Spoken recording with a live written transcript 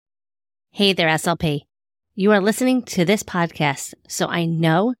Hey there, SLP. You are listening to this podcast, so I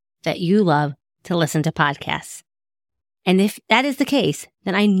know that you love to listen to podcasts. And if that is the case,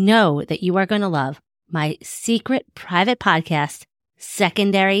 then I know that you are going to love my secret private podcast,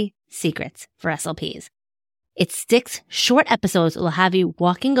 Secondary Secrets for SLPs. It's 6 short episodes that will have you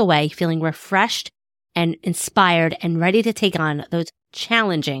walking away feeling refreshed and inspired and ready to take on those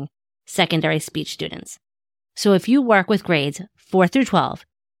challenging secondary speech students. So if you work with grades 4 through 12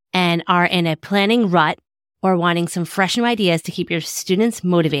 and are in a planning rut or wanting some fresh new ideas to keep your students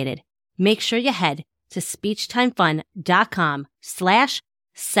motivated, make sure you head to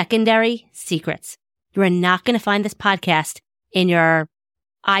speechtimefun.com/secondary secrets. You are not going to find this podcast in your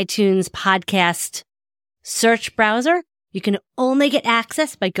iTunes podcast search browser. You can only get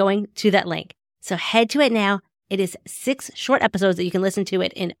access by going to that link. So head to it now. It is 6 short episodes that you can listen to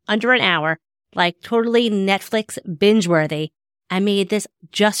it in under an hour, like totally Netflix binge worthy. I made this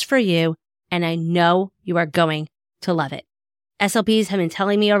just for you, and I know you are going to love it. SLPs have been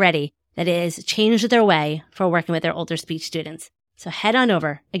telling me already that it has changed their way for working with their older speech students. So head on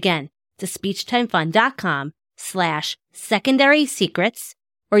over again to speechtimefun.com/secondary secrets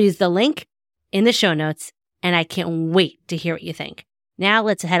or use the link in the show notes, and I can't wait to hear what you think. Now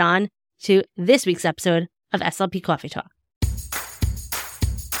let's head on to this week's episode of SLP Coffee Talk.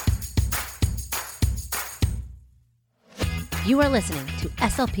 You are listening to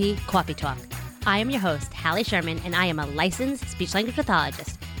SLP Coffee Talk. I am your host, Hallie Sherman, and I am a licensed speech-language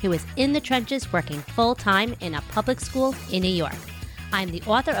pathologist who is in the trenches working full-time in a public school in New York. I am the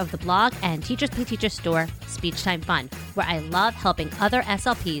author of the blog and Teachers Pay Teachers store, Speech Time Fun, where I love helping other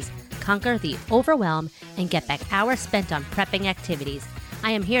SLPs conquer the overwhelm and get back hours spent on prepping activities.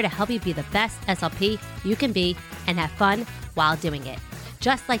 I am here to help you be the best SLP you can be and have fun while doing it.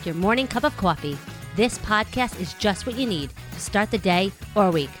 Just like your morning cup of coffee, this podcast is just what you need to start the day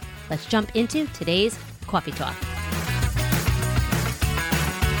or week. Let's jump into today's Coffee Talk.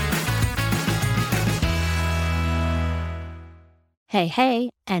 Hey,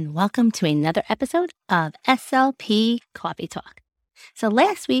 and welcome to another episode of SLP Coffee Talk. So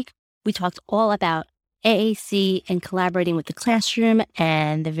last week, we talked all about AAC and collaborating with the classroom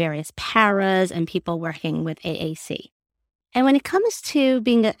and the various paras and people working with AAC. And when it comes to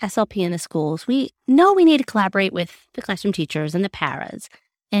being an SLP in the schools, we know we need to collaborate with the classroom teachers and the paras,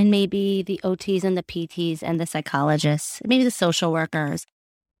 and maybe the OTs and the PTs and the psychologists, and maybe the social workers.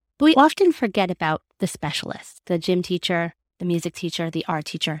 But we often forget about the specialists, the gym teacher, the music teacher, the art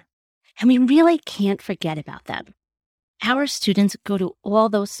teacher. And we really can't forget about them. Our students go to all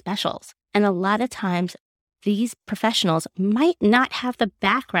those specials, and a lot of times these professionals might not have the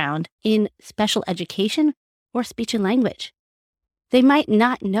background in special education or speech and language. They might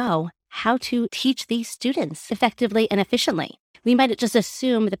not know how to teach these students effectively and efficiently. We might just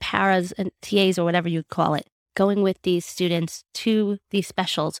assume the paras and TAs or whatever you call it, going with these students to these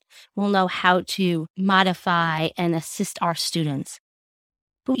specials will know how to modify and assist our students.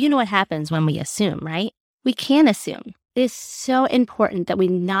 But you know what happens when we assume, right? We can't assume. It is so important that we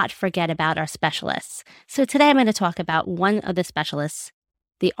not forget about our specialists. So today I'm going to talk about one of the specialists,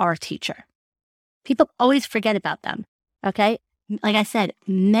 the art teacher. People always forget about them, okay? Like I said,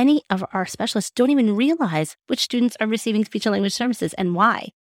 many of our specialists don't even realize which students are receiving speech and language services and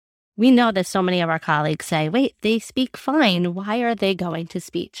why. We know that so many of our colleagues say, wait, they speak fine. Why are they going to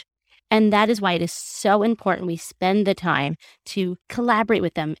speech? And that is why it is so important we spend the time to collaborate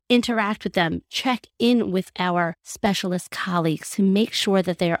with them, interact with them, check in with our specialist colleagues to make sure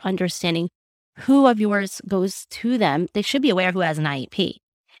that they are understanding who of yours goes to them. They should be aware who has an IEP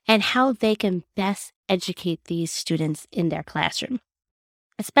and how they can best educate these students in their classroom,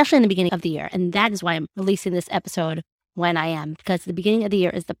 especially in the beginning of the year. And that is why I'm releasing this episode when I am, because the beginning of the year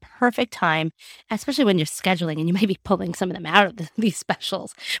is the perfect time, especially when you're scheduling and you may be pulling some of them out of these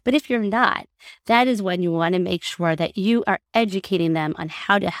specials. But if you're not, that is when you want to make sure that you are educating them on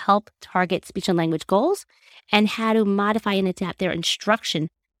how to help target speech and language goals and how to modify and adapt their instruction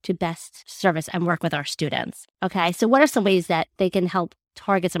to best service and work with our students. Okay, so what are some ways that they can help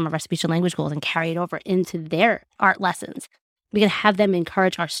target some of our speech and language goals and carry it over into their art lessons? We can have them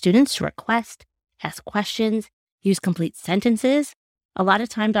encourage our students to request, ask questions, use complete sentences. A lot of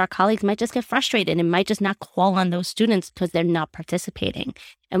times our colleagues might just get frustrated and might just not call on those students because they're not participating.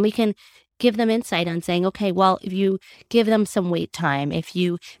 And we can give them insight on saying, okay, well, if you give them some wait time, if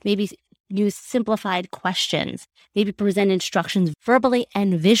you maybe use simplified questions, maybe present instructions verbally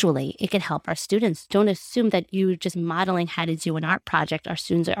and visually, it can help our students. Don't assume that you just modeling how to do an art project, our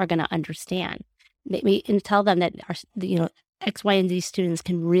students are going to understand. Maybe and tell them that our, X, Y, and Z students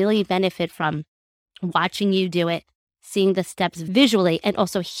can really benefit from watching you do it, seeing the steps visually and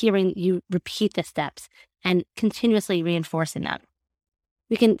also hearing you repeat the steps and continuously reinforcing them.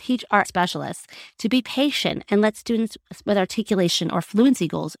 We can teach our specialists to be patient and let students with articulation or fluency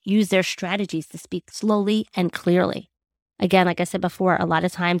goals use their strategies to speak slowly and clearly. Again, like I said before, a lot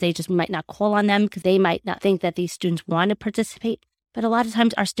of times they just might not call on them because they might not think that these students want to participate. But a lot of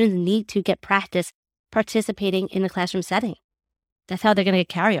times our students need to get practice participating in the classroom setting. That's how they're going to get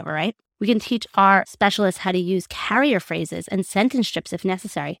carryover, right? We can teach our specialists how to use carrier phrases and sentence strips if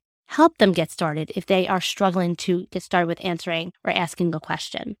necessary. Help them get started if they are struggling to get started with answering or asking a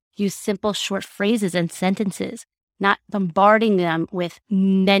question. Use simple short phrases and sentences, not bombarding them with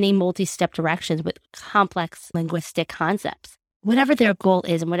many multi-step directions with complex linguistic concepts. Whatever their goal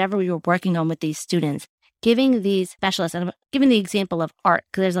is and whatever you're working on with these students, giving these specialists, and I'm giving the example of art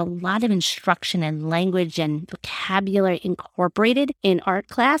because there's a lot of instruction and language and vocabulary incorporated in art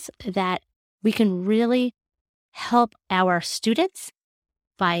class that we can really help our students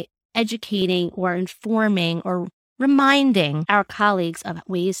by educating or informing or reminding our colleagues of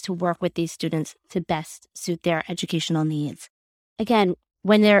ways to work with these students to best suit their educational needs. Again,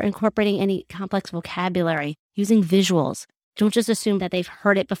 when they're incorporating any complex vocabulary, using visuals, don't just assume that they've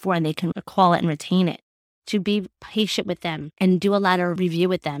heard it before and they can recall it and retain it. To be patient with them and do a lot of review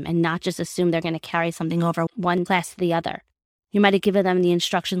with them and not just assume they're going to carry something over one class to the other. You might have given them the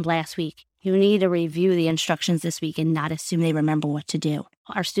instructions last week. You need to review the instructions this week and not assume they remember what to do.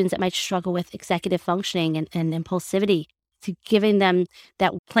 Our students that might struggle with executive functioning and impulsivity, to giving them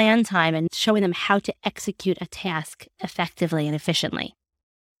that plan time and showing them how to execute a task effectively and efficiently.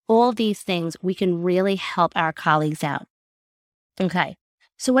 All of these things, we can really help our colleagues out. Okay,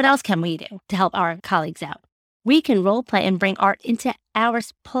 so what else can we do to help our colleagues out? We can role play and bring art into our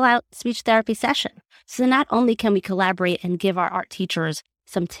pull-out speech therapy session. So not only can we collaborate and give our art teachers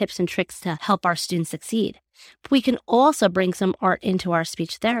some tips and tricks to help our students succeed, but we can also bring some art into our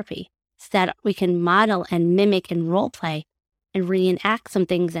speech therapy so that we can model and mimic and role play and reenact some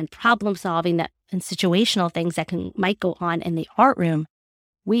things and problem solving that and situational things that might go on in the art room.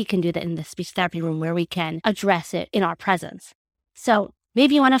 We can do that in the speech therapy room where we can address it in our presence. So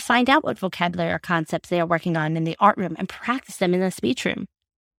maybe you want to find out what vocabulary or concepts they are working on in the art room and practice them in the speech room.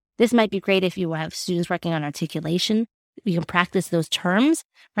 This might be great if you have students working on articulation. We can practice those terms,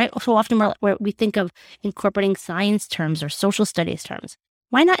 right? So often we think of incorporating science terms or social studies terms.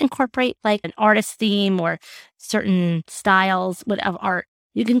 Why not incorporate like an artist theme or certain styles of art?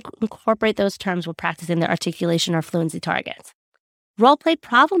 You can incorporate those terms while practicing their articulation or fluency targets. Role-play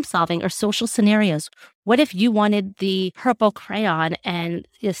problem solving or social scenarios. What if you wanted the purple crayon and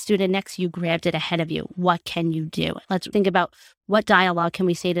the student next to you grabbed it ahead of you? What can you do? Let's think about what dialogue can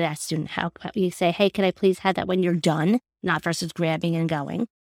we say to that student? How you say, hey, can I please have that when you're done? Not versus grabbing and going.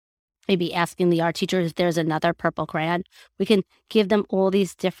 Maybe asking the art teacher if there's another purple crayon. We can give them all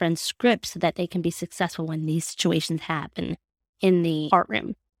these different scripts so that they can be successful when these situations happen in the art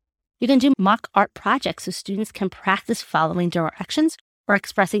room. You can do mock art projects so students can practice following directions or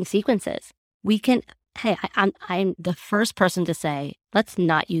expressing sequences. We can, I'm the first person to say, let's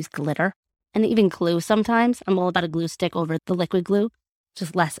not use glitter and even glue sometimes. I'm all about a glue stick over the liquid glue.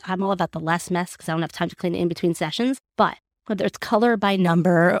 Just less, I'm all about the less mess because I don't have time to clean it in between sessions. But whether it's color by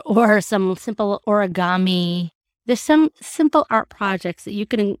number or some simple origami, there's some simple art projects that you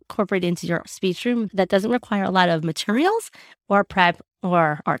can incorporate into your speech room that doesn't require a lot of materials or prep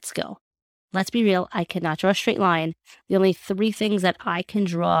or art skill. Let's be real, I cannot draw a straight line. The only three things that I can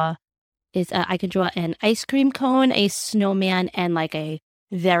draw is I can draw an ice cream cone, a snowman, and like a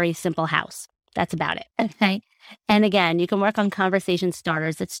very simple house. That's about it, okay? And again, you can work on conversation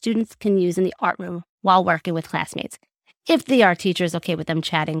starters that students can use in the art room while working with classmates. If the art teacher is okay with them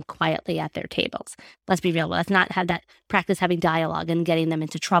chatting quietly at their tables. Let's be real. Let's not have that practice having dialogue and getting them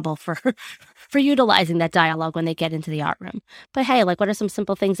into trouble for utilizing that dialogue when they get into the art room. But hey, like what are some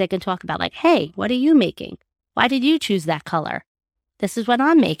simple things they can talk about? Like, hey, what are you making? Why did you choose that color? This is what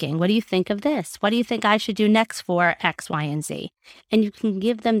I'm making. What do you think of this? What do you think I should do next for X, Y, and Z? And you can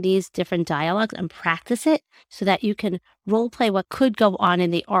give them these different dialogues and practice it so that you can role play what could go on in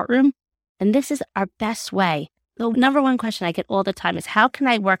the art room. And this is our best way. The number one question I get all the time is how can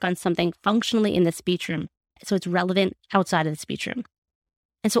I work on something functionally in the speech room so it's relevant outside of the speech room?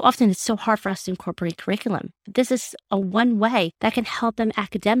 And so often it's so hard for us to incorporate curriculum. But this is a one way that can help them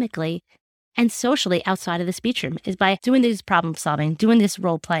academically and socially outside of the speech room is by doing these problem solving, doing this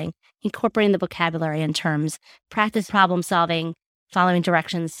role playing, incorporating the vocabulary and terms, practice problem solving, following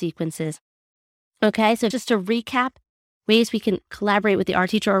directions, sequences. Okay, so just to recap, ways we can collaborate with the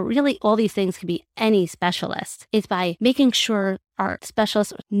art teacher, or really all these things can be any specialist, is by making sure our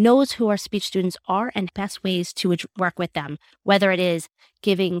specialist knows who our speech students are and best ways to work with them, whether it is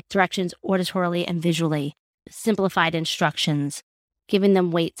giving directions auditorily and visually, simplified instructions, giving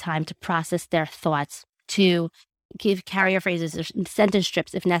them wait time to process their thoughts, to give carrier phrases or sentence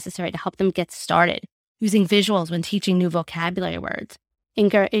strips if necessary to help them get started, using visuals when teaching new vocabulary words,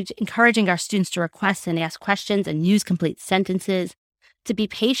 encouraging our students to request and ask questions and use complete sentences, to be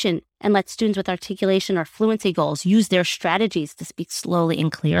patient and let students with articulation or fluency goals use their strategies to speak slowly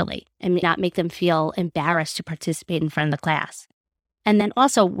and clearly and not make them feel embarrassed to participate in front of the class. And then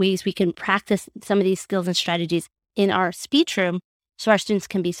also ways we can practice some of these skills and strategies in our speech room so our students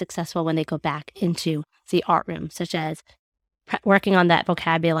can be successful when they go back into the art room, such as working on that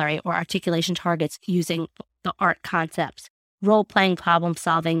vocabulary or articulation targets using the art concepts, role-playing problem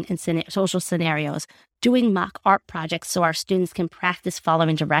solving in social scenarios, doing mock art projects so our students can practice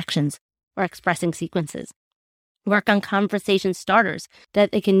following directions or expressing sequences, work on conversation starters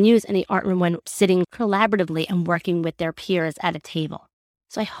that they can use in the art room when sitting collaboratively and working with their peers at a table.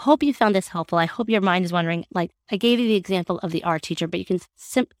 So I hope you found this helpful. I hope your mind is wondering, like I gave you the example of the art teacher, but you can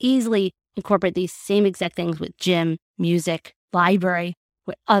easily incorporate these same exact things with gym, music, library,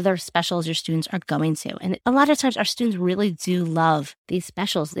 what other specials your students are going to. And a lot of times our students really do love these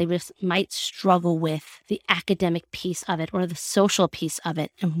specials. They just might struggle with the academic piece of it or the social piece of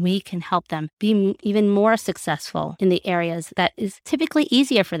it. And we can help them be even more successful in the areas that is typically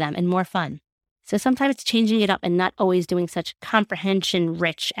easier for them and more fun. So sometimes changing it up and not always doing such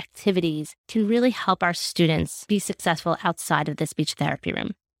comprehension-rich activities can really help our students be successful outside of the speech therapy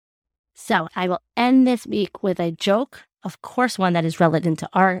room. So I will end this week with a joke, of course, one that is relevant to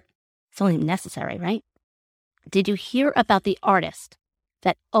art. It's only necessary, right? Did you hear about the artist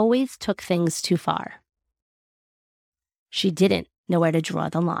that always took things too far? She didn't know where to draw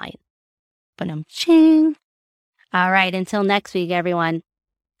the line. Ba-dum-ching. All right, until next week, everyone.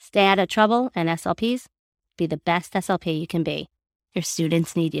 Stay out of trouble, and SLPs, be the best SLP you can be. Your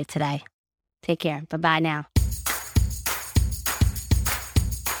students need you today. Take care. Bye-bye now.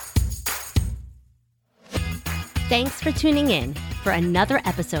 Thanks for tuning in for another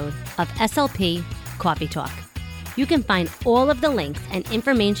episode of SLP Coffee Talk. You can find all of the links and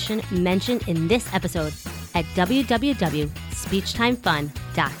information mentioned in this episode at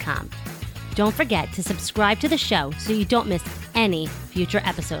www.speechtimefun.com. Don't forget to subscribe to the show so you don't miss any future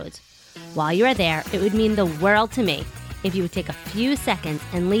episodes. While you are there, it would mean the world to me if you would take a few seconds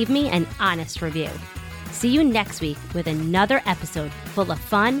and leave me an honest review. See you next week with another episode full of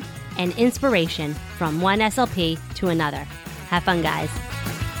fun and inspiration from one SLP to another. Have fun, guys.